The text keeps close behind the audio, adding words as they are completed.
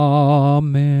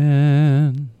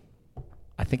Amen.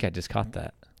 I think I just caught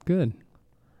that. Good.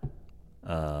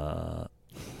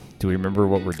 Do we remember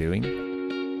what we're doing?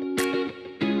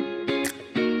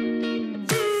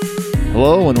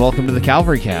 Hello and welcome to the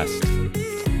Calvary Cast.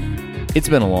 It's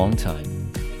been a long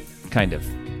time. Kind of.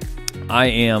 I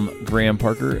am Graham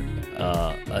Parker,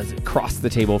 across the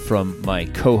table from my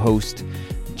co-host,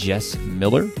 Jess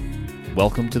Miller.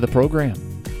 Welcome to the program.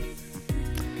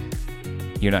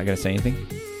 You're not going to say anything?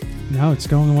 No, it's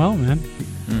going well, man.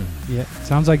 Yeah,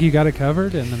 sounds like you got it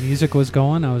covered, and the music was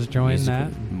going. I was enjoying that.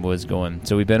 Was going.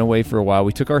 So we've been away for a while.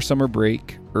 We took our summer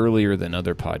break earlier than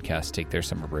other podcasts take their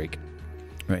summer break.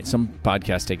 Right, some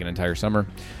podcasts take an entire summer.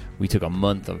 We took a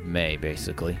month of May,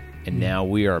 basically, and now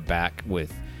we are back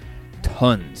with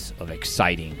tons of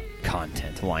exciting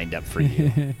content lined up for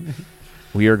you.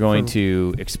 We are going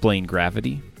to explain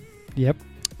gravity. Yep.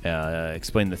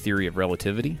 Explain the theory of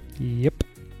relativity. Yep.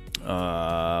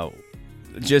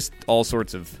 Just all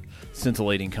sorts of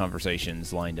scintillating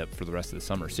conversations lined up for the rest of the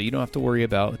summer. So you don't have to worry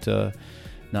about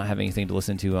not having anything to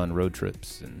listen to on road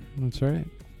trips and That's right.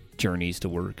 journeys to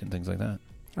work and things like that.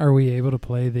 Are we able to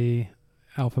play the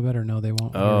alphabet or no, they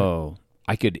won't? Oh,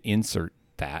 I could insert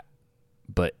that,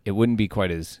 but it wouldn't be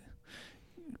quite as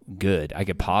good. I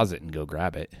could pause it and go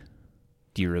grab it.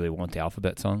 Do you really want the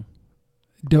alphabet song?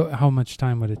 How much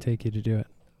time would it take you to do it?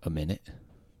 A minute.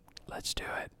 Let's do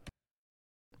it.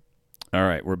 All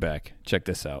right, we're back. Check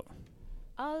this out.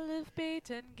 Aleph,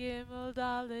 Beten, Gimel,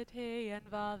 Dalet, Hey, and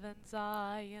Vav, and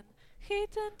Zayin.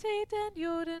 Cheten, Teten,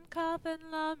 Yod, and Kaf, and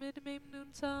Lamed, Mem, Nun,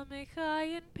 Samech,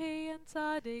 Ayin, Pei, and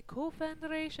Tzaddik, Kuf, and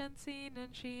Resh, and Sin,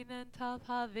 and Shin, and Tav,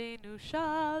 Havenu,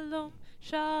 Shalom,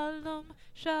 Shalom,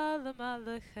 Shalom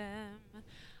Alechem.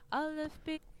 Aleph,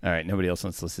 Beten. All right, nobody else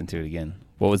wants to listen to it again.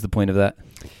 What was the point of that?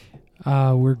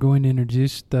 We're going to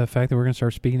introduce the fact that we're going to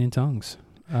start speaking in tongues.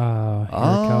 Here at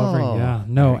Calvary. Yeah.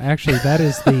 No, actually, that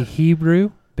is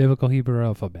the biblical Hebrew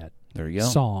alphabet. There you go.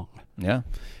 Song. Yeah.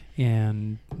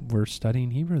 And we're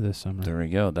studying Hebrew this summer. There we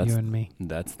go. That's you and me.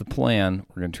 That's the plan.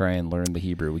 We're gonna try and learn the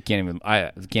Hebrew. I can't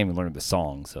even learn the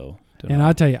song. So. And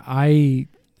I'll tell you, I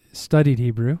studied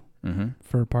Hebrew mm-hmm.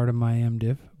 for part of my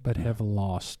MDiv, but have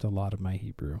lost a lot of my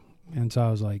Hebrew. And so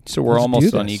I was like, so we're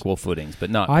almost on equal footings, but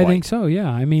not I quite. think so, yeah.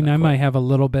 I mean, I might have a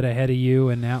little bit ahead of you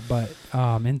and that, but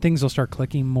and things will start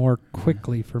clicking more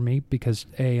quickly for me because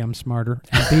A, I'm smarter,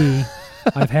 and B,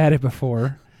 I've had it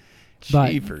before.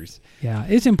 Jeepers. Yeah,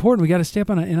 it's important. We got to step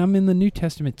on it. And I'm in the New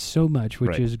Testament so much,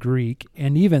 which right. is Greek.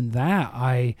 And even that,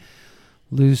 I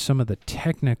lose some of the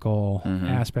technical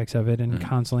aspects of it and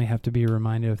constantly have to be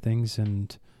reminded of things.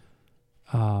 And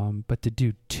but to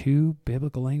do two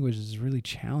biblical languages is really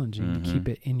challenging to keep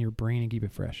it in your brain and keep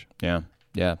it fresh. Yeah,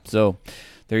 yeah. So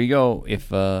there you go.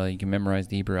 If you can memorize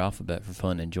the Hebrew alphabet for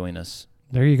fun and join us.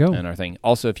 There you go. And our thing.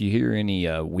 Also, if you hear any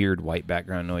weird white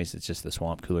background noise, it's just the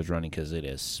swamp coolers running because it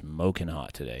is smoking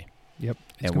hot today. Yep.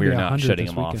 And we're not shutting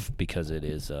them off because it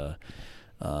is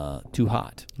too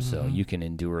hot. So you can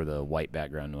endure the white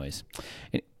background noise.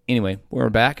 Anyway, we're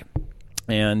back,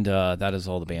 and that is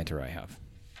all the banter I have.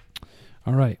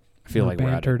 All right. I feel like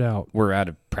we're out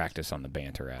of practice on the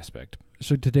banter aspect.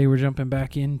 So today we're jumping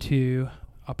back into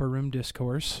Upper Room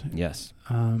Discourse. Yes.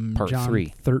 Part John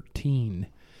 3. 13.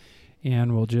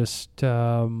 And we'll just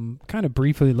kind of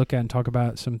briefly look at and talk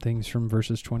about some things from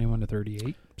verses 21 to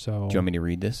 38. So, do you want me to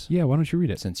read this? Yeah, why don't you read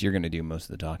it? Since you're going to do most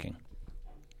of the talking.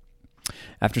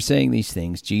 After saying these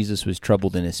things, Jesus was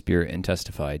troubled in his spirit and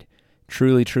testified,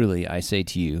 "Truly, truly, I say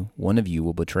to you, one of you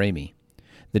will betray me."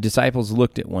 The disciples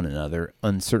looked at one another,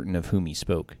 uncertain of whom he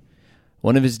spoke.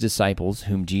 One of his disciples,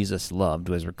 whom Jesus loved,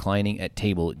 was reclining at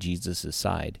table at Jesus'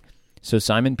 side. So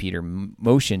Simon Peter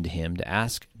motioned him to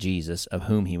ask Jesus of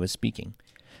whom he was speaking.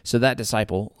 So that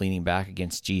disciple, leaning back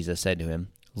against Jesus, said to him,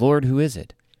 "Lord, who is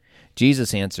it?"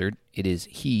 Jesus answered, "It is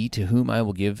he to whom I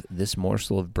will give this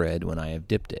morsel of bread when I have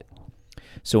dipped it."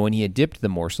 So when he had dipped the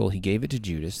morsel, he gave it to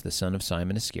Judas, the son of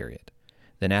Simon Iscariot.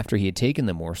 Then after he had taken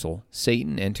the morsel,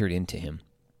 Satan entered into him.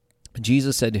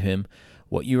 Jesus said to him,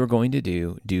 "What you are going to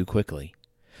do, do quickly."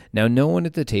 Now no one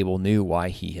at the table knew why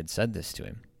he had said this to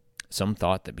him. Some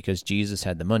thought that because Jesus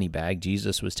had the money bag,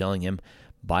 Jesus was telling him,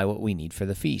 "Buy what we need for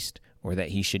the feast," or that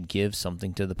he should give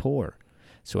something to the poor.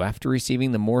 So after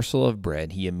receiving the morsel of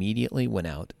bread, he immediately went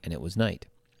out, and it was night.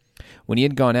 When he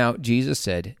had gone out, Jesus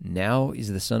said, "Now is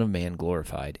the Son of Man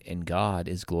glorified, and God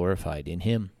is glorified in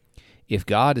him. If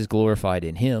God is glorified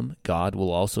in him, God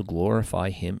will also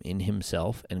glorify him in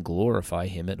himself and glorify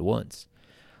him at once.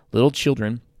 Little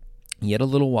children, yet a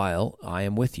little while I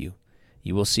am with you.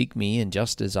 You will seek me, and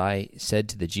just as I said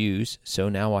to the Jews, so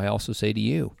now I also say to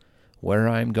you, where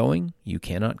I am going, you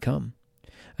cannot come.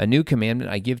 A new commandment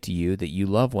I give to you, that you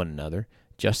love one another,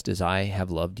 just as I have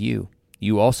loved you.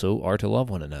 You also are to love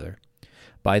one another.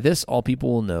 By this all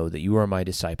people will know that you are my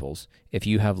disciples, if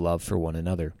you have love for one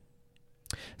another.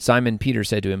 Simon Peter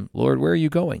said to him, Lord, where are you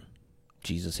going?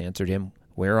 Jesus answered him,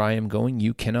 Where I am going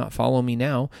you cannot follow me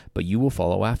now, but you will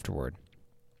follow afterward.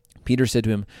 Peter said to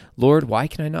him, Lord, why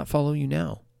can I not follow you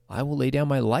now? I will lay down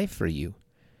my life for you.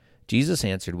 Jesus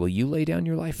answered, Will you lay down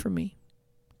your life for me?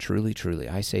 Truly, truly,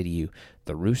 I say to you,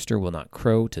 the rooster will not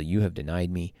crow till you have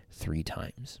denied me 3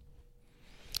 times.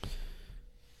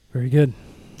 Very good.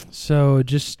 So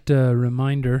just a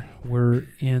reminder, we're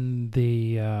in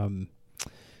the,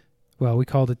 we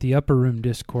called it the upper room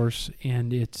discourse,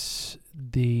 and it's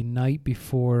the night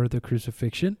before the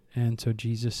crucifixion. And so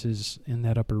Jesus is in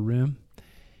that upper room.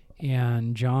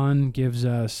 And John gives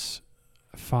us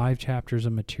 5 chapters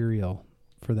of material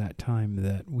for that time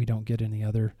that we don't get in the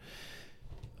other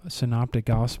synoptic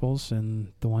gospels,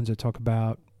 and the ones that talk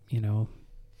about,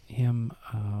 him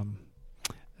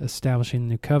establishing the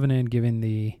new covenant, giving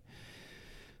the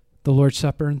Lord's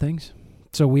Supper and things.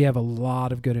 So we have a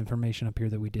lot of good information up here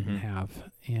that we didn't have,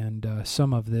 and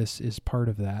some of this is part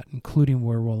of that, including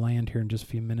where we'll land here in just a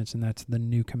few minutes, and that's the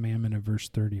new commandment of verse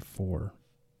 34.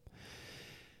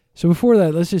 So before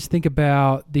that, let's just think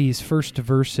about these first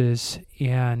verses,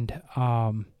 and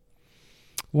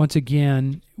once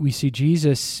again, we see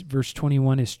Jesus, verse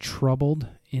 21, is troubled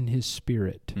in his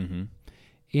spirit. Mm-hmm.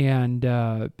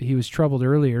 And he was troubled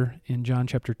earlier in John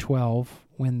chapter 12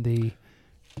 when the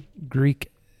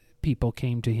Greek people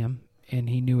came to him, and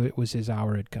he knew it was his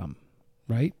hour had come,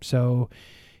 right? So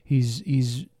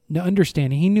he's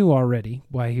understanding. He knew already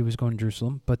why he was going to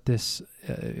Jerusalem, but this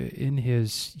in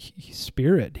his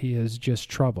spirit, he is just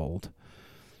troubled.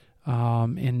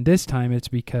 And this time it's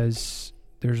because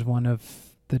there's one of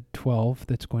the 12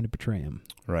 that's going to betray him.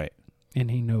 Right.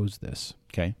 And he knows this.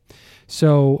 Okay.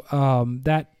 So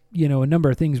that, a number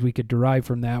of things we could derive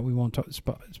from that. We won't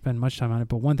spend much time on it,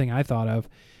 but one thing I thought of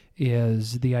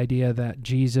is the idea that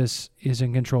Jesus is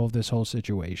in control of this whole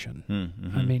situation.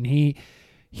 Mm-hmm. I mean,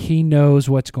 he knows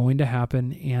what's going to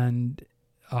happen and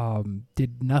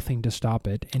did nothing to stop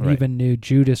it, and even knew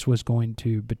Judas was going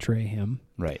to betray him.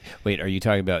 Right. Wait, are you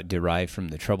talking about derived from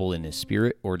the trouble in his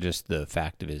spirit or just the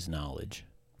fact of his knowledge?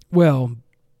 Well,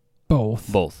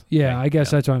 both. Both. Yeah, right. I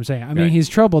guess that's what I'm saying. I mean, he's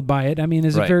troubled by it. I mean,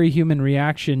 it's a very human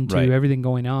reaction to everything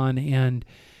going on, and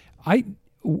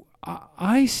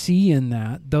I see in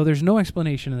that, though there's no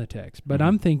explanation in the text, but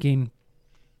I'm thinking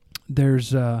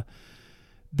there's a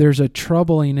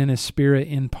troubling in his spirit,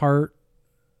 in part,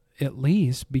 at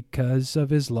least, because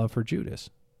of his love for Judas.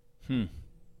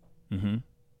 Mm-hmm.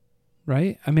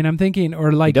 Right? I mean, I'm thinking,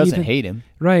 or like, he doesn't hate him.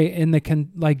 Right. And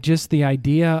just the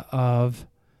idea of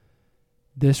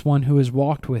this one who has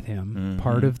walked with him,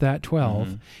 part of that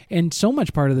 12, and so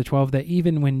much part of the 12 that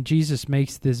even when Jesus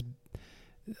makes this,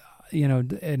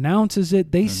 announces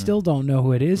it, they still don't know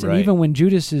who it is. Right. And even when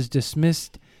Judas is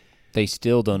dismissed, they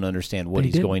still don't understand what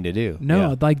he's going to do.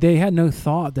 No, like they had no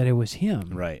thought that it was him.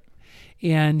 Right.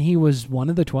 And he was one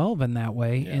of the 12 in that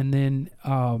way. Yeah. And then,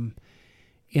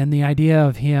 and the idea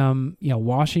of him,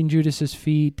 washing Judas's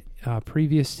feet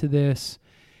previous to this,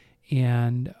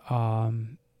 and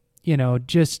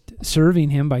just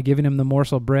serving him by giving him the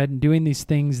morsel of bread and doing these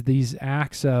things, these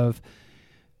acts of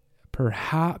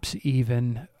perhaps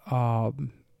even,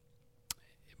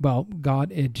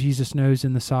 Jesus knows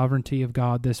in the sovereignty of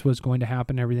God this was going to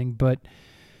happen, everything, but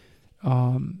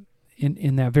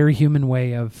in that very human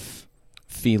way of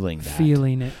feeling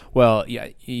it. Well, yeah,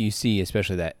 you see,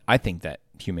 especially that, I think that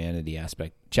humanity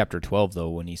aspect, chapter 12, though,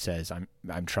 when he says,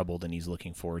 I'm troubled, and he's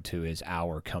looking forward to his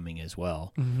hour coming as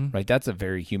well, right? That's a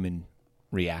very human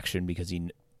reaction, because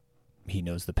he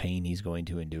knows the pain he's going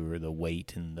to endure, the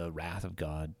weight and the wrath of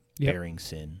God bearing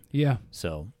sin. Yeah.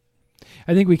 So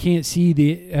I think we can't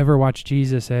ever watch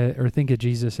Jesus or think of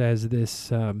Jesus as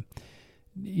this,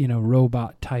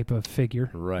 robot type of figure,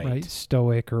 right?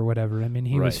 Stoic or whatever. I mean,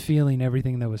 he was feeling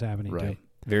everything that was happening to him.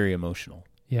 Very emotional.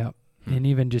 Yeah. And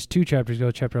even just 2 chapters ago,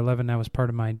 chapter 11, that was part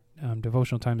of my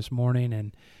devotional time this morning,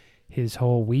 and his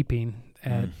whole weeping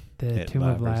at the tomb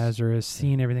of Lazarus,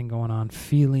 seeing everything going on,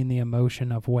 feeling the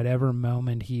emotion of whatever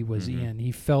moment he was in.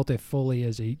 He felt it fully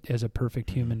as a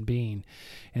perfect human being.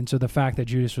 And so the fact that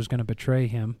Judas was going to betray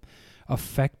him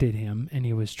affected him, and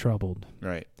he was troubled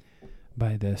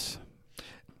by this.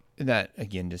 That,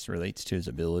 again, just relates to his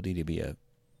ability to be a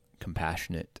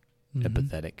compassionate,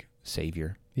 empathetic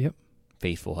Savior. Yep.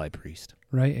 Faithful high priest.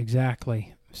 Right,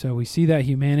 exactly. So we see that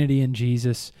humanity in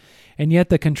Jesus, and yet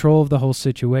the control of the whole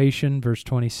situation. Verse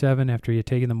 27, after he had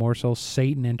taken the morsel,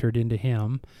 Satan entered into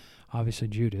him, obviously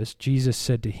Judas. Jesus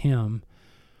said to him,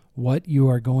 what you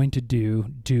are going to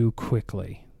do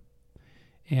quickly.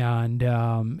 And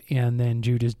then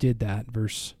Judas did that,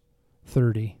 verse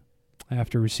 30.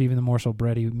 After receiving the morsel of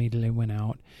bread, he immediately went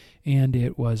out, and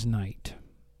it was night.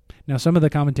 Now, some of the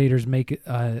commentators make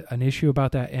an issue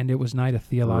about that, and it was night, a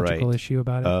theological issue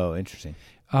about it. Oh, interesting.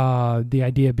 The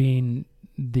idea being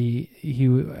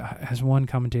as one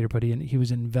commentator put it, he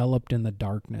was enveloped in the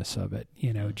darkness of it,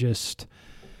 just...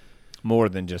 More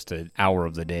than just an hour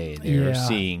of the day. They're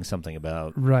seeing something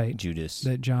about Judas.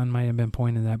 That John might have been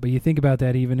pointing that. But you think about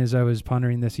that even as I was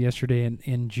pondering this yesterday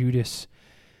in Judas,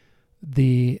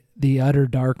 the utter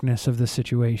darkness of the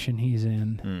situation he's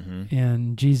in.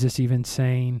 And Jesus even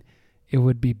saying it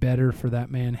would be better for that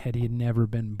man had he never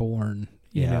been born,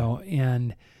 you know,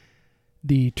 and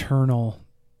the eternal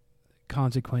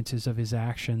consequences of his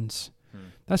actions.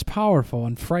 That's powerful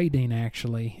and frightening,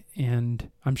 actually, and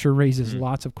I'm sure raises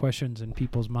lots of questions in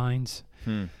people's minds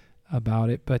about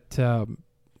it. But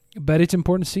it's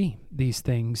important to see these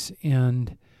things,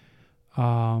 and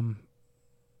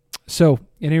so at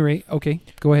any rate, okay,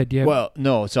 go ahead. Well,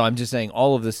 no, so I'm just saying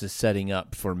all of this is setting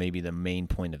up for maybe the main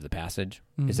point of the passage.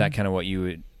 Is that kind of what you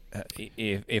would,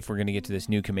 if we're going to get to this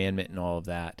new commandment and all of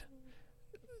that?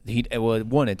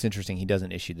 One, it's interesting. He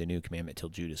doesn't issue the new commandment till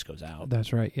Judas goes out.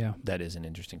 That's right. Yeah, that is an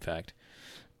interesting fact.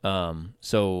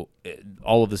 So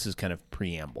all of this is kind of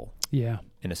preamble. Yeah,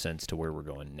 in a sense to where we're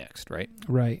going next, right?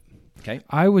 Right. Okay.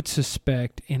 I would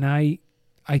suspect, and I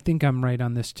think I'm right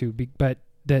on this too, but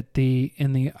that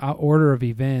in the order of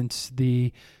events,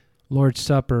 the Lord's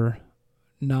Supper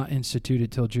not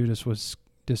instituted till Judas was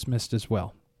dismissed as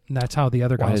well. And that's how the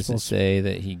other Gospels... Why does it say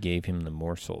that he gave him the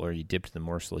morsel, or he dipped the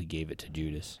morsel, he gave it to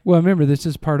Judas? Well, remember, this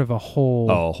is part of a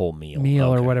whole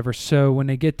meal or whatever. So when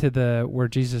they get to where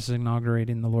Jesus is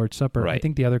inaugurating the Lord's Supper, I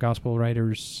think the other Gospel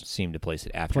writers... seem to place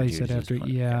it after Judas.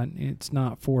 It's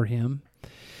not for him.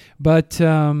 But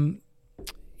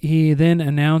he then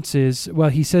announces...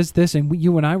 Well, he says this, and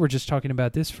you and I were just talking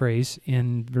about this phrase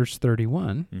in verse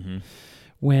 31. Mm-hmm.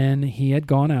 When he had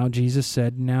gone out, Jesus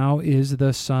said, "Now is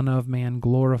the Son of Man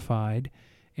glorified,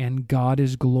 and God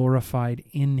is glorified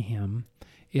in him.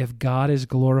 If God is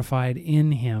glorified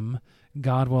in him,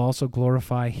 God will also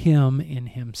glorify him in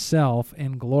himself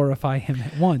and glorify him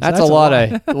at once." That's a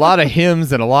lot of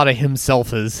hymns and a lot of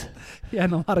himselfes. Yeah,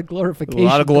 and a lot of glorification. A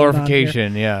lot of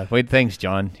glorification, yeah. Wait, thanks,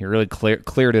 John. You really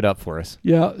cleared it up for us.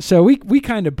 Yeah, so we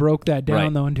kind of broke that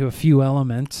down, though, into a few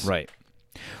elements. Right.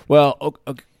 Well,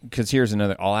 okay. Because here's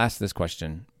another, I'll ask this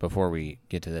question before we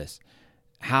get to this.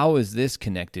 How is this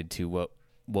connected to what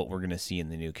we're going to see in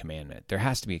the new commandment? There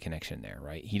has to be a connection there,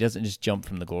 right? He doesn't just jump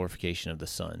from the glorification of the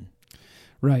Son.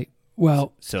 Right.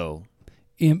 Well, so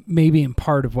maybe in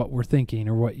part of what we're thinking,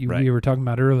 or what we were talking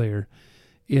about earlier,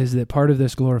 is that part of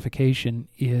this glorification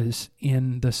is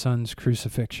in the Son's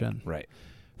crucifixion. Right.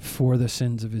 For the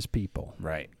sins of his people.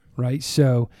 Right. Right.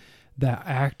 So that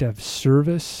act of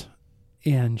service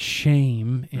and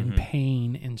shame and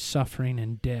pain and suffering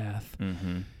and death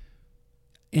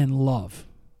and love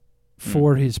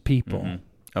for his people.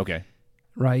 Okay.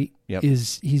 Right? Yep.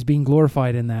 He's being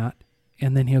glorified in that,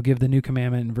 and then he'll give the new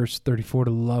commandment in verse 34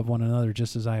 to love one another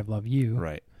just as I have loved you.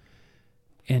 Right.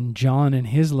 And John in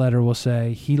his letter will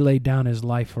say he laid down his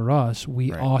life for us.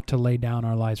 We ought to lay down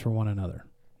our lives for one another.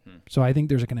 So I think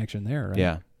there's a connection there, right?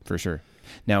 Yeah, for sure.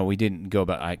 Now, we didn't go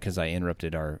about, because I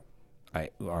interrupted our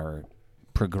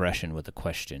progression with a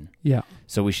question. Yeah.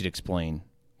 So we should explain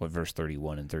what verse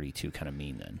 31 and 32 kind of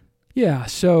mean then. Yeah,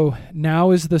 so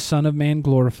now is the Son of Man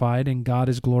glorified, and God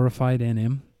is glorified in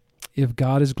him. If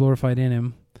God is glorified in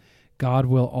him, God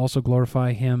will also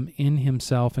glorify him in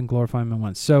himself and glorify him at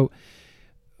once. So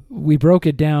we broke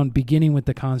it down beginning with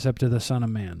the concept of the Son of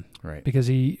Man. Right. Because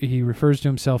he refers to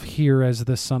himself here as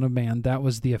the Son of Man. That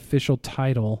was the official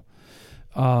title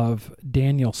of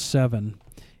Daniel 7.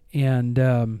 And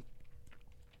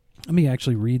let me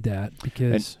actually read that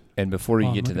because... And before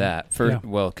you get to that, first,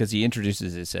 because he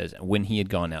introduces it, says, when he had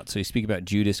gone out. So you speak about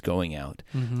Judas going out.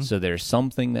 Mm-hmm. So there's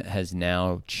something that has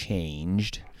now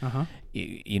changed. Uh-huh.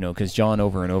 Because John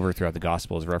over and over throughout the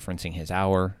gospel is referencing his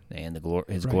hour and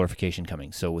his glorification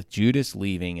coming. So with Judas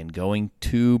leaving and going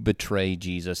to betray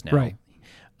Jesus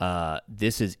now,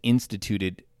 this has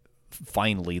instituted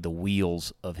finally the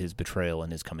wheels of his betrayal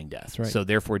and his coming death. Right. So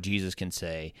therefore Jesus can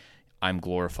say, I'm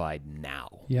glorified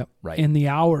now. Yep. Right. And the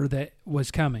hour that was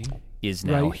coming is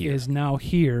now here. Is now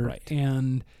here. Right.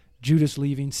 And Judas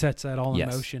leaving sets that all in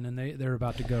motion, and they're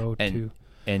about to go to.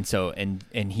 And so and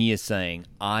he is saying,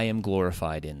 I am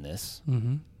glorified in this,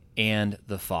 and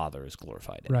the Father is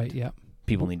glorified in it. Right. Yep.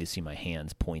 People need to see my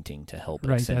hands pointing to help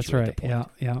accentuate the point.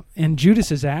 Yeah. And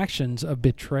Judas's actions of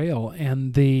betrayal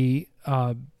and the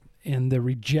the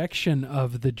rejection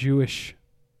of the Jewish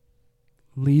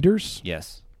leaders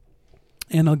Yes.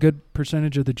 and a good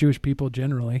percentage of the Jewish people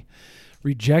generally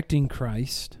rejecting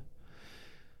Christ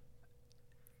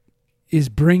is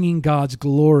bringing God's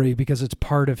glory because it's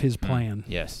part of his plan.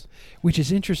 Yes. Which is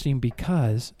interesting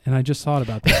because, and I just thought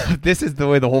about this. This is the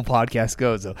way the whole podcast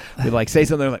goes. So we like say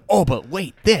something like, "Oh, but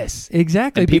wait, this."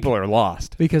 Exactly. And people are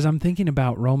lost. Because I'm thinking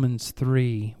about Romans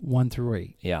 3, 1 through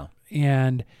 8. Yeah.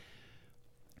 And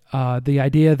the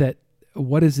idea that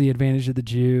what is the advantage of the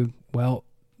Jew? Well,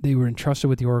 they were entrusted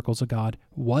with the oracles of God.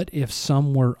 What if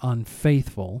some were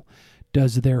unfaithful?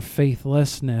 Does their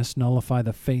faithlessness nullify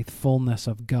the faithfulness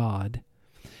of God?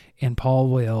 And Paul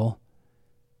will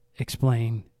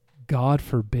explain, God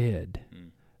forbid,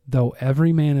 though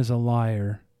every man is a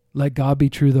liar, let God be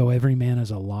true, though every man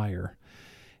is a liar.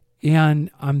 And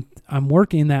I'm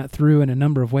working that through in a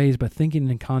number of ways, but thinking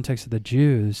in context of the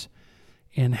Jews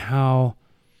and how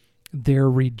their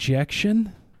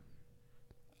rejection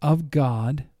of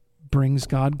God brings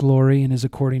God glory and is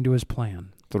according to his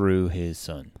plan. Through his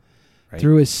son. Right?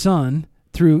 Through his son,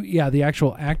 through, the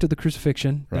actual act of the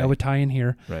crucifixion, Right. that would tie in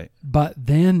here. Right. But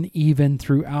then even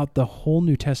throughout the whole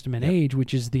New Testament age,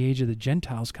 which is the age of the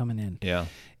Gentiles coming in. Yeah.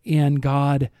 And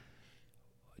God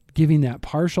giving that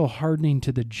partial hardening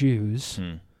to the Jews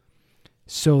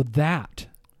so that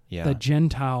the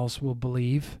Gentiles will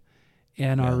believe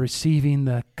and are receiving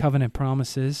the covenant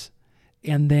promises,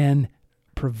 and then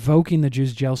provoking the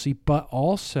Jews' jealousy, but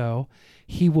also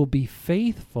he will be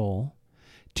faithful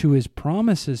to his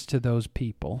promises to those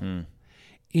people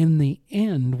in the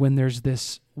end when there's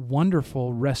this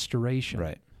wonderful restoration.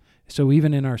 Right. So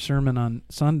even in our sermon on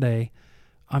Sunday,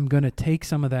 I'm going to take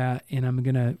some of that and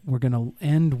we're going to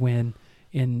end when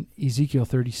in Ezekiel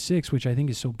 36, which I think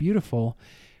is so beautiful,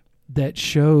 that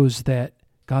shows that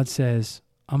God says,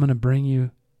 I'm going to bring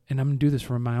you, and I'm going to do this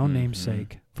for my own name's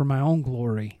sake, for my own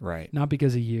glory, Right. not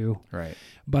because of you. Right.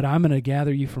 But I'm going to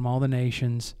gather you from all the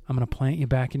nations. I'm going to plant you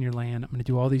back in your land. I'm going to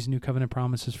do all these new covenant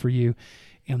promises for you.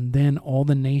 And then all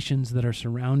the nations that are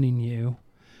surrounding you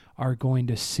are going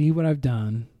to see what I've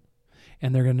done,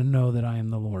 and they're going to know that I am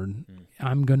the Lord.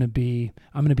 I'm going to be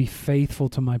faithful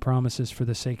to my promises for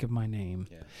the sake of my name.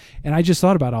 Yeah. And I just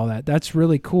thought about all that. That's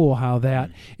really cool how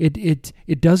that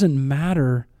it doesn't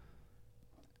matter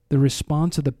the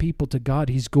response of the people to God.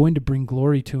 He's going to bring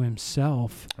glory to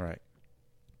himself. Right.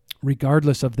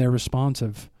 Regardless of their response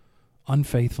of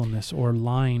unfaithfulness or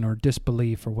lying or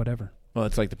disbelief or whatever. Well,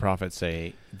 it's like the prophets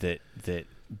say that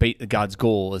God's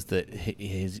goal is that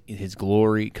his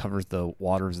glory covers the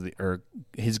waters of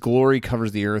his glory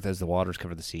covers the earth as the waters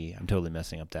cover the sea. I'm totally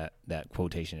messing up that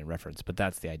quotation and reference, but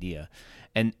that's the idea.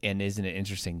 And isn't it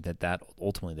interesting that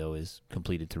ultimately though is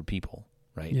completed through people,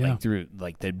 right? Yeah. Like through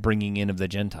the bringing in of the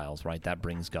Gentiles, right? That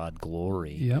brings God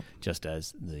glory. Yep. Just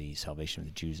as the salvation of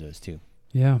the Jews does too.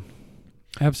 Yeah.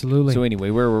 Absolutely. So anyway,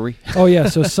 where were we? Oh yeah,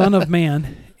 so Son of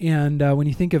Man, and when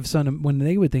you think of when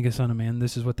they would think of Son of Man,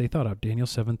 this is what they thought of. Daniel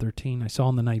 7:13. I saw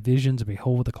in the night visions, and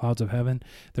behold, with the clouds of heaven,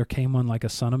 there came one like a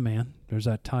Son of Man. There's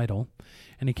that title,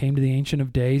 and he came to the Ancient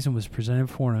of Days and was presented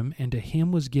for him, and to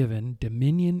him was given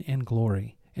dominion and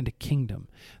glory and a kingdom,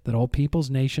 that all peoples,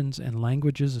 nations, and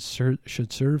languages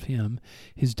should serve him.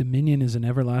 His dominion is an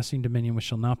everlasting dominion which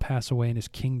shall not pass away, and his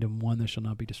kingdom one that shall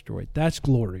not be destroyed. That's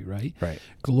glory, right? Right.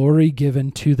 Glory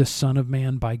given to the Son of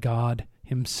Man by God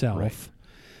himself. Right.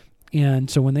 And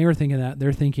so when they were thinking that,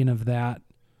 they're thinking of that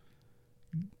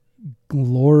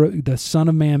glory, the Son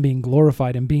of Man being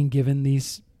glorified and being given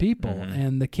these people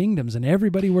and the kingdoms and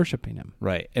everybody worshiping him.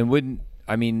 Right. And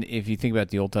if you think about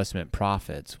the Old Testament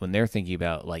prophets, when they're thinking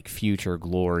about like future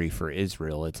glory for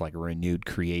Israel, it's like a renewed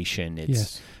creation.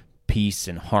 It's peace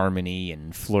and harmony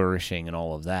and flourishing and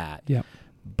all of that. Yep.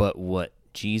 But what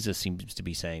Jesus seems to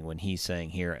be saying when he's saying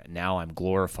here, now I'm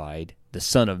glorified, the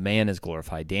Son of Man is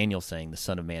glorified. Daniel's saying the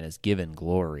Son of Man is given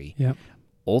glory. Yep.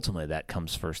 Ultimately, that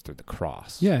comes first through the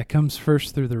cross. Yeah, it comes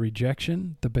first through the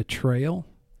rejection, the betrayal,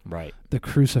 right, the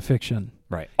crucifixion.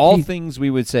 Right. All things we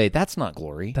would say, that's not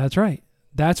glory. That's right.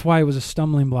 That's why it was a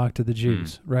stumbling block to the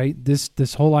Jews, right?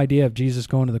 This whole idea of Jesus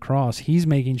going to the cross, he's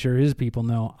making sure his people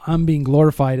know, I'm being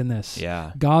glorified in this.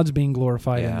 Yeah. God's being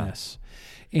glorified in this.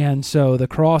 And so the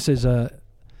cross is an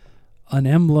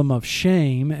emblem of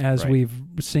shame, as we've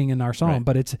sing in our psalm,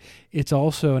 but it's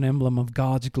also an emblem of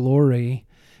God's glory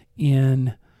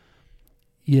in,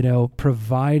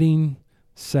 providing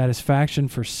satisfaction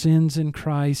for sins in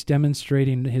Christ,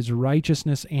 demonstrating his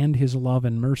righteousness and his love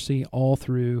and mercy all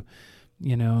through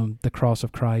the cross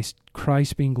of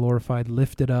Christ being glorified,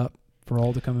 lifted up for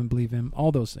all to come and believe him,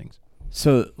 all those things.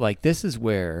 So, this is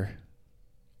where,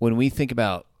 when we think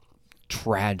about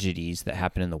tragedies that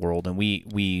happen in the world, and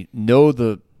we know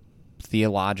the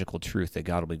theological truth that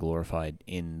God will be glorified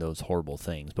in those horrible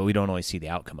things, but we don't always see the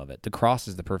outcome of it. The cross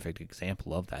is the perfect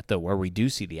example of that, though, where we do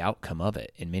see the outcome of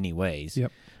it in many ways.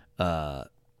 Yep.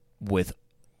 With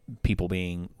people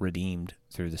being redeemed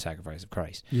through the sacrifice of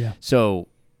Christ. Yeah. So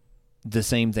the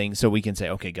same thing. So we can say,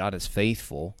 okay, God is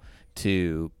faithful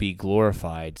to be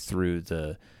glorified through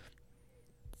the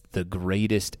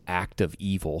greatest act of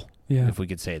evil, if we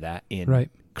could say that, in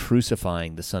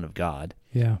crucifying the Son of God.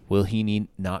 Yeah. Will he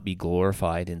not be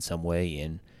glorified in some way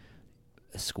in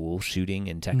a school shooting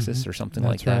in Texas or something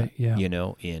like that? Right. Yeah. You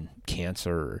know, in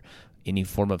cancer or any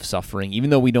form of suffering, even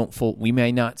though we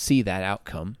may not see that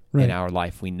outcome in our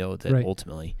life, we know that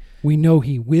ultimately we know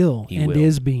he will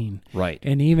is being. Right.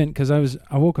 And even because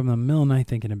I woke up in the middle of the night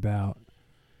thinking about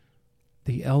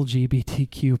the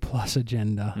LGBTQ plus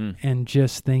agenda and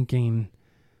just thinking,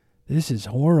 this is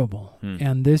horrible.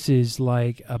 And this is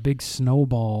like a big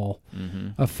snowball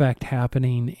effect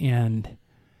happening. And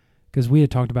because we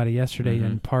had talked about it yesterday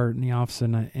in part in the office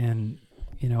and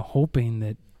you know, hoping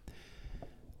that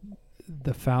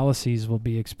the fallacies will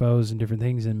be exposed and different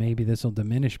things, and maybe this will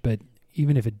diminish. But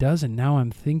even if it doesn't, now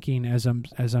I'm thinking as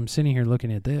I'm sitting here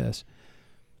looking at this,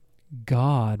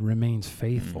 God remains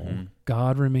faithful.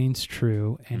 God remains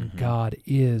true, and God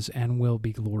is and will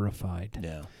be glorified.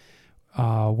 Yeah.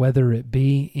 Whether it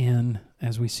be in,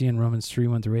 as we see in Romans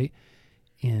 3:1-8,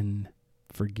 in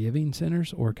forgiving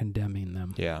sinners or condemning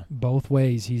them. Yeah. Both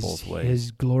ways,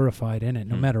 he's glorified in it,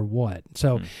 no matter what.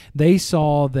 So they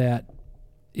saw that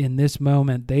in this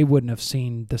moment, they wouldn't have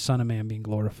seen the Son of Man being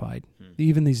glorified.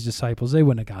 Even these disciples, they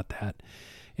wouldn't have got that.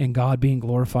 And God being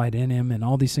glorified in him and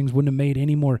all these things wouldn't have made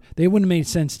they wouldn't have made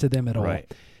sense to them at all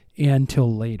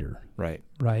until later. Right.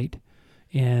 Right.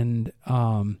 And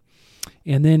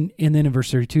then in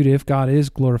verse 32, if God is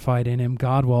glorified in him,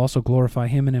 God will also glorify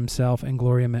him in himself and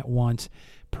glory him at once,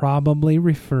 probably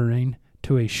referring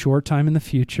to a short time in the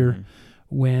future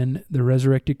when the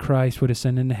resurrected Christ would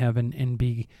ascend into heaven and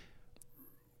be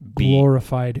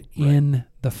glorified in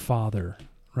the Father,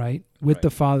 right? With the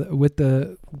Father, with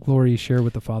the glory you share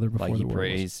with the Father before the world. Like he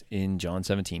prays in John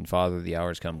 17, Father, the hour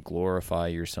has come, glorify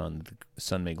your Son, the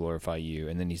Son may glorify you.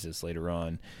 And then he says later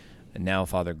on, and now,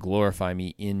 Father, glorify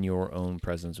me in your own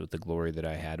presence with the glory that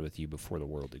I had with you before the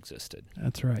world existed.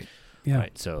 That's right. Yeah.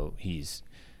 Right. So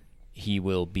he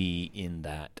will be in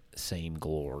that same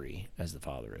glory as the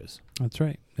Father is. That's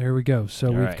right. There we go.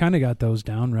 So we've kind of got those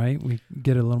down, right? We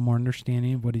get a little more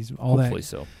understanding of what he's Hopefully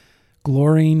so.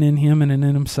 Glorying in him and in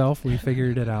himself. We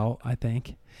figured it out, I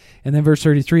think. And then verse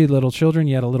 33, little children,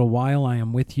 yet a little while I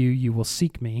am with you. You will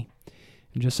seek me.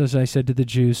 And just as I said to the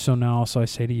Jews, so now also I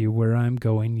say to you, where I'm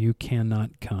going, you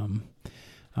cannot come.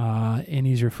 And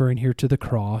he's referring here to the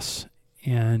cross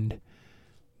and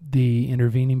the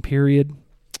intervening period,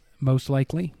 most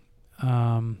likely.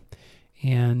 And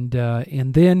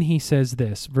then he says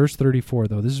this, verse 34,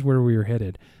 though, this is where we were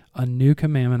headed. A new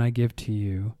commandment I give to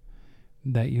you,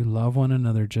 that you love one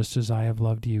another just as I have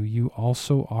loved you. You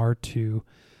also are to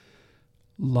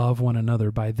love one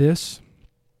another. By this,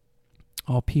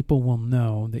 all people will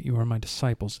know that you are my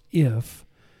disciples if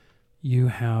you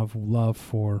have love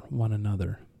for one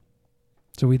another.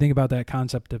 So we think about that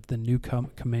concept of the new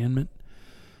commandment.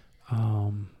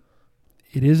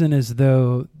 It isn't as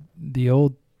though the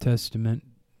Old Testament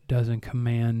doesn't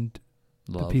command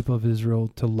the people of Israel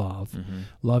to love.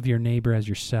 Love your neighbor as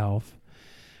yourself.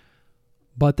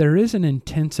 But there is an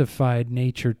intensified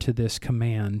nature to this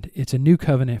command. It's a new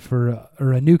covenant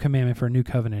a new commandment for a new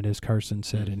covenant, as Carson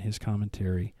said in his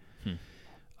commentary.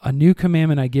 A new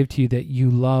commandment I give to you, that you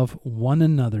love one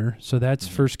another. So that's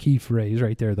first key phrase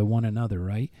right there, the one another,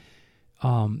 right?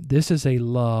 This is a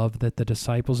love that the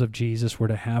disciples of Jesus were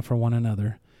to have for one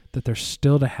another, that they're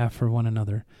still to have for one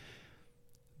another,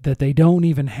 that they don't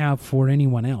even have for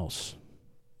anyone else.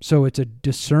 So it's a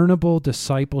discernible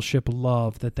discipleship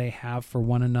love that they have for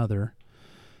one another.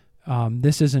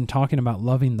 This isn't talking about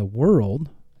loving the world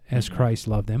as Christ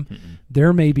loved them.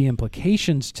 There may be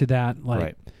implications to that,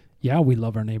 like, we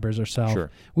love our neighbors ourselves. Sure.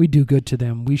 We do good to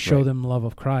them. We show them love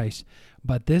of Christ.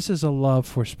 But this is a love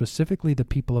for specifically the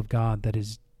people of God that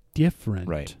is different.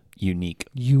 Right. Unique.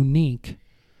 That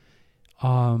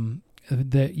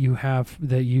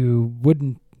you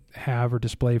wouldn't have or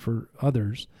display for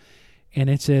others. And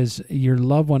it says, you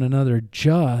love one another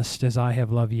just as I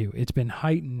have loved you. It's been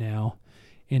heightened now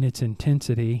in its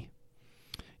intensity.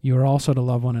 You are also to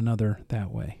love one another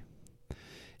that way.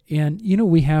 And,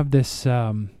 we have this,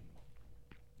 you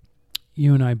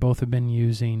and I both have been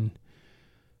using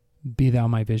Be Thou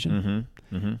My Vision.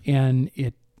 And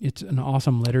it's an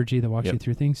awesome liturgy that walks Yep. you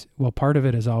through things. Well, part of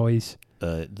it is always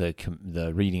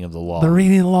the reading of the law. the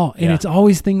reading of the law. And Yeah. it's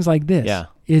always things like this. Yeah.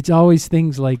 It's always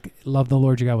things like love the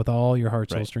Lord your God with all your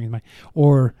heart, soul, Right. strength, mind,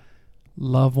 or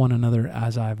love one another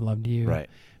as I've loved you. Right.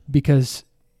 Because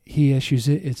he issues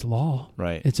it, it's law.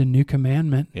 Right. It's a new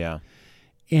commandment. Yeah.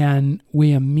 And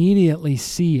we immediately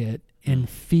see it and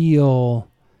feel,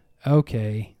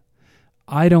 okay,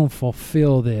 I don't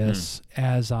fulfill this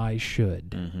as I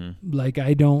should. Mm-hmm. Like,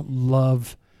 I don't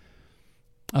love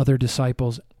other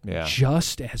disciples Yeah.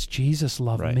 just as Jesus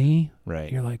loved Right. me.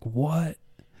 Right. You're like, what?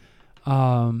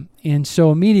 And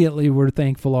so immediately we're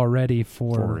thankful already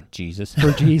For Jesus.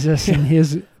 for Jesus and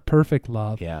his perfect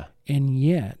love. Yeah. And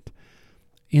yet,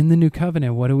 in the new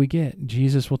covenant, what do we get?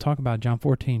 Jesus will talk about John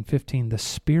 14:15, the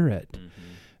Spirit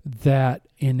that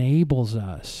enables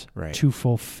us Right. to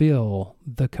fulfill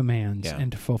the commands Yeah.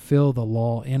 and to fulfill the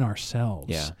law in ourselves.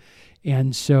 Yeah.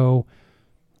 And so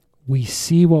we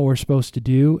see what we're supposed to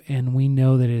do, and we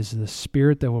know that it is the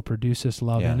Spirit that will produce this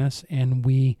love in Yeah. us, and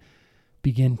we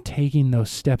begin taking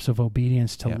those steps of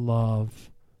obedience to Yeah.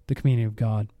 love the community of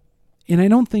God. And I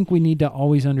don't think we need to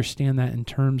always understand that in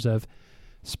terms of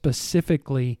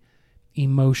specifically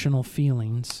emotional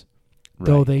feelings,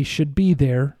 though Right. they should be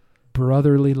there,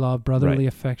 brotherly love, brotherly Right.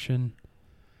 affection.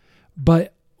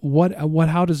 But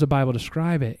how does the Bible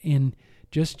describe it? In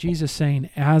just Jesus saying,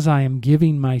 as I am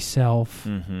giving myself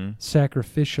Mm-hmm.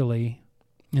 sacrificially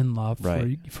in love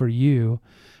Right. for you,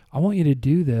 I want you to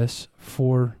do this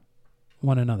for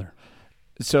one another.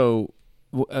 So,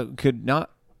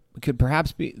 could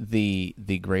perhaps be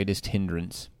the greatest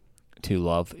hindrance to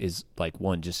love is like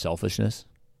one, just selfishness.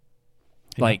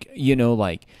 Yeah. Like,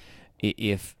 like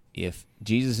if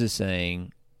Jesus is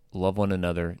saying love one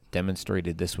another,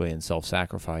 demonstrated this way in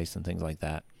self-sacrifice and things like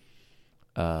that,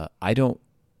 I don't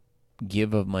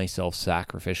give of myself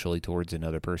sacrificially towards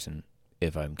another person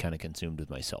if I'm kind of consumed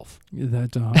with myself.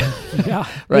 That's yeah,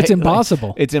 Right? it's impossible.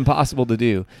 Like, it's impossible to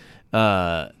do.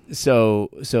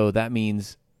 So that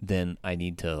means then I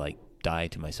need to like die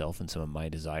to myself and some of my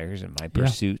desires and my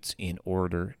pursuits in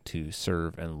order to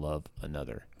serve and love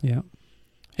another. Yeah.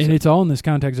 And it's all in this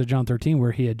context of John 13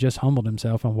 where he had just humbled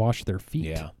himself and washed their feet.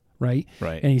 Yeah. Right?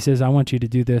 Right. And he says, I want you to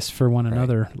do this for one Right.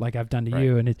 another like I've done to Right.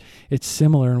 you. And it's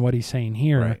similar in what he's saying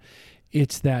here. Right.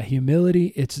 It's that humility.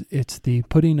 It's the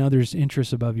putting others'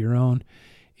 interests above your own.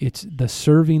 It's the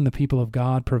serving the people of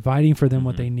God, providing for them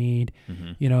what they need.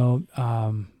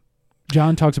 Mm-hmm.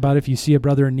 John talks about if you see a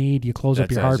brother in need, you close up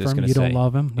That's your what I was heart just for him. gonna You say. don't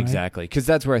love him. Right? Exactly. Because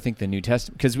that's where I think the New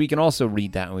Testament, because we can also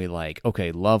read that and we like,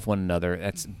 okay, love one another.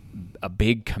 That's a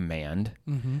big command.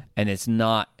 Mm-hmm. And it's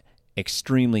not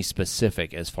extremely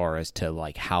specific as far as to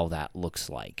like how that looks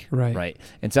like. Right.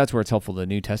 And so that's where it's helpful. The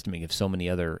New Testament gives so many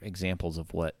other examples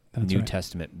of what That's New right.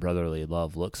 Testament brotherly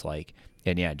love looks like.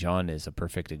 And yeah, John is a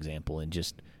perfect example in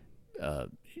just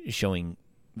showing,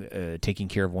 taking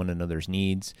care of one another's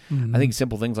needs. Mm-hmm. I think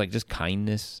simple things like just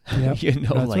kindness, Yep. that's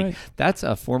That's right. that's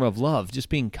a form of love, just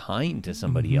being kind to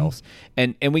somebody Mhm. else.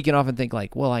 And we can often think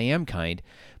like, well, I am kind,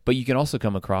 but you can also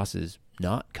come across as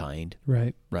not kind,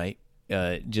 Right. right?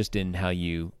 Just in how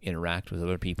you interact with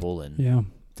other people and Yeah.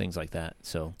 things like that.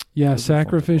 So Yeah. those are forms of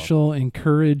Sacrificial,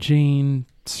 encouraging,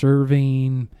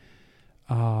 serving,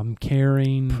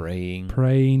 caring,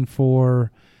 praying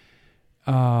for,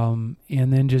 and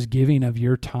then just giving of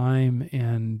your time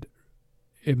and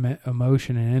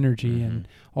emotion and energy and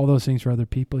all those things for other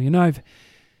people.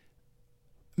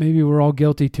 Maybe we're all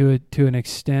guilty to it to an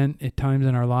extent at times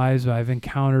in our lives. I've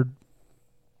encountered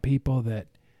people that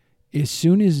as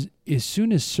soon as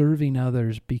serving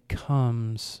others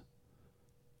becomes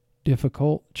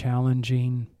difficult,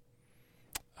 challenging,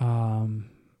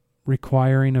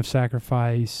 requiring of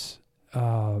sacrifice,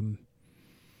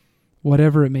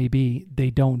 whatever it may be, they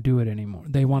don't do it anymore.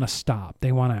 They want to stop.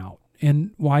 They want out.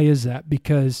 And why is that?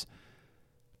 Because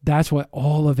that's what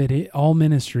all of it, all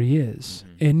ministry is,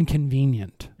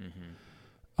 inconvenient.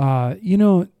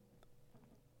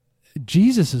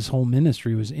 Jesus' whole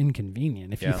ministry was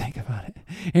inconvenient, if you think about it.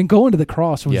 And going to the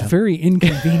cross was very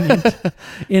inconvenient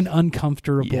and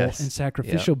uncomfortable and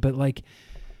sacrificial. But like,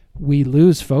 we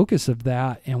lose focus of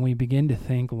that and we begin to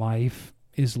think life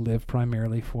is lived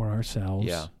primarily for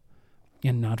ourselves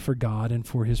and not for God and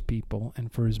for his people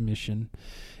and for his mission.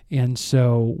 And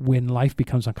so when life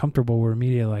becomes uncomfortable, we're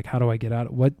immediately like, how do I get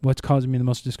out? What's causing me the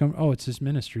most discomfort? Oh, it's this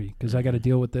ministry because I got to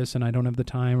deal with this and I don't have the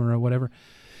time or whatever.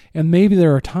 And maybe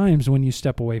there are times when you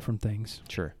step away from things.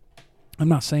 Sure. I'm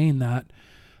not saying that.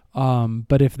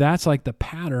 But if that's like the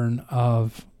pattern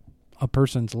of a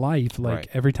person's life, like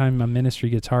every time my ministry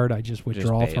gets hard, I just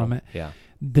withdraw from it. Yeah.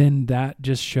 Then that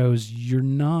just shows you're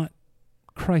not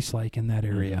Christ-like in that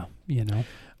area, you know?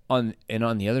 On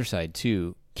the other side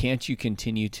too, can't you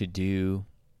continue to do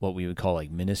what we would call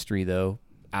like ministry though,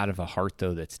 out of a heart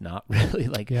though that's not really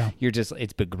like you're just,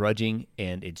 it's begrudging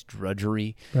and it's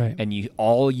drudgery, right? And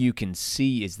all you can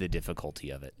see is the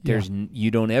difficulty of it.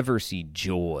 You don't ever see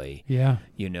joy. Yeah,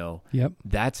 you know. Yep.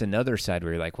 That's another side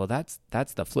where you're like, well, that's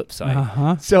the flip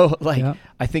side. So like,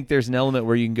 I think there's an element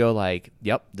where you can go like,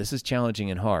 yep, this is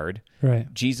challenging and hard.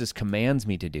 Right. Jesus commands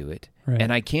me to do it,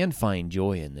 and I can find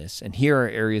joy in this. And here are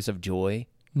areas of joy.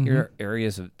 Here are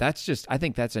areas of I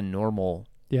think that's a normal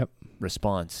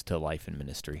response to life and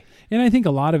ministry. And I think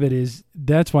a lot of it is,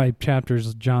 that's why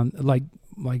chapters John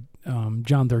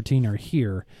 13 are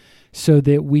here, so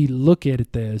that we look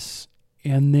at this,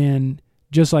 and then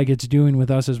just like it's doing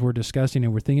with us as we're discussing it,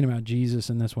 we're thinking about Jesus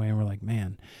in this way, and we're like,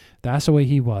 man, that's the way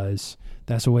he was.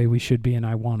 That's the way we should be, and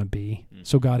I want to be.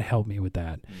 So God help me with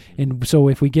that. And so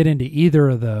if we get into either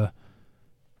of the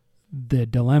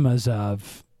dilemmas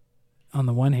of, on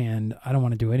the one hand, I don't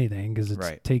want to do anything because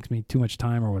it takes me too much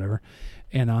time or whatever.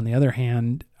 And on the other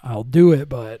hand, I'll do it,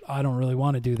 but I don't really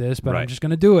want to do this, but I'm just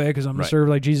going to do it because I'm going to serve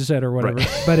like Jesus said or whatever.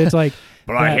 But it's like,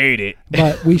 but I hate it.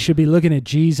 But we should be looking at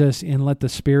Jesus and let the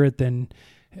Spirit then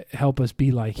help us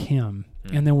be like him.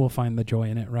 And then we'll find the joy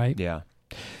in it, right? Yeah.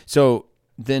 So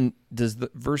then does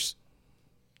the verse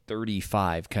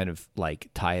 35 kind of like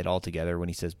tie it all together when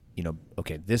he says, you know,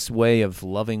 okay, this way of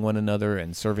loving one another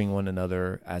and serving one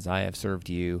another as I have served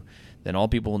you, then all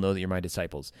people will know that you're my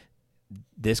disciples.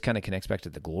 This kind of connects back to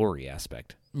the glory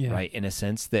aspect, right? In a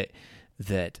sense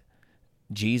that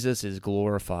Jesus is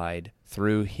glorified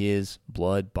through his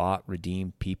blood-bought,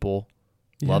 redeemed people,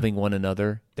 loving one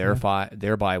another.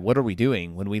 Thereby, what are we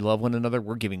doing? When we love one another,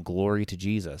 we're giving glory to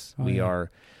Jesus. We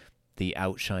are the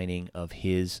outshining of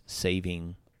his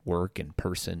saving work and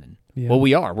person. And well,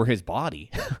 we're his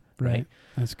body. right?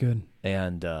 That's good.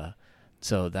 And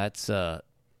so that's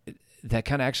that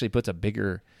kind of actually puts a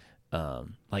bigger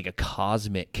like a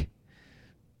cosmic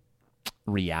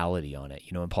reality on it.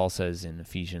 You know, and Paul says in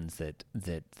Ephesians that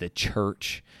the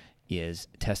church is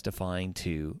testifying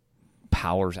to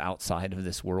powers outside of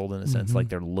this world in a sense, like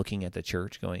they're looking at the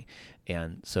church going,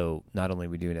 and so not only are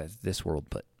we doing it as this world,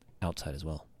 but outside as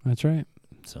well. That's right.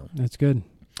 So that's good.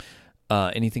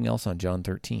 Anything else on John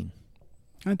 13?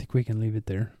 I think we can leave it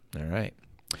there. All right.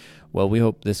 Well, we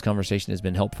hope this conversation has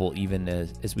been helpful even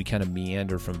as we kind of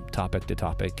meander from topic to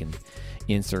topic and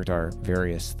insert our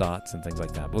various thoughts and things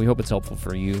like that. But we hope it's helpful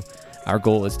for you. Our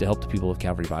goal is to help the people of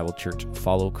Calvary Bible Church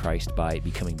follow Christ by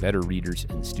becoming better readers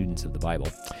and students of the Bible.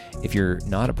 If you're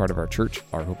not a part of our church,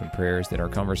 our hope and prayer is that our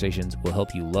conversations will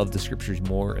help you love the Scriptures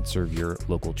more and serve your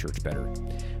local church better.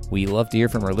 We love to hear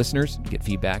from our listeners, get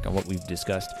feedback on what we've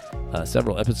discussed.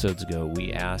 Several episodes ago,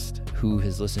 we asked who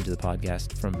has listened to the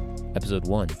podcast from episode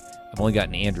 1. I've only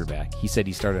gotten Andrew back. He said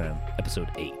he started on episode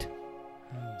 8.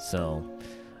 So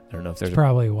I don't know if there's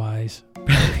probably wise.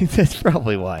 That's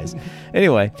probably wise.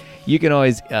 Anyway, you can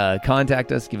always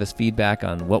contact us, give us feedback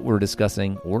on what we're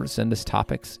discussing, or send us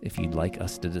topics if you'd like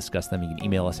us to discuss them. You can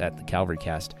email us at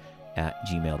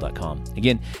thecalvarycast@gmail.com.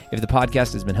 Again, if the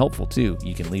podcast has been helpful too,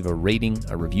 you can leave a rating,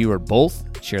 a review, or both.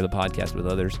 Share the podcast with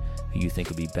others who you think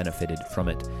would be benefited from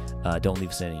it. Don't leave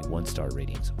us any 1-star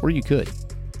ratings, or you could.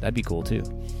 That'd be cool too.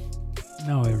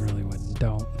 No, it really wouldn't.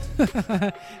 Don't.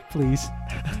 Please.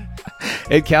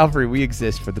 At Calvary, we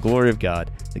exist for the glory of God,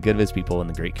 the good of his people, and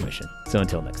the Great Commission. So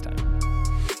until next time.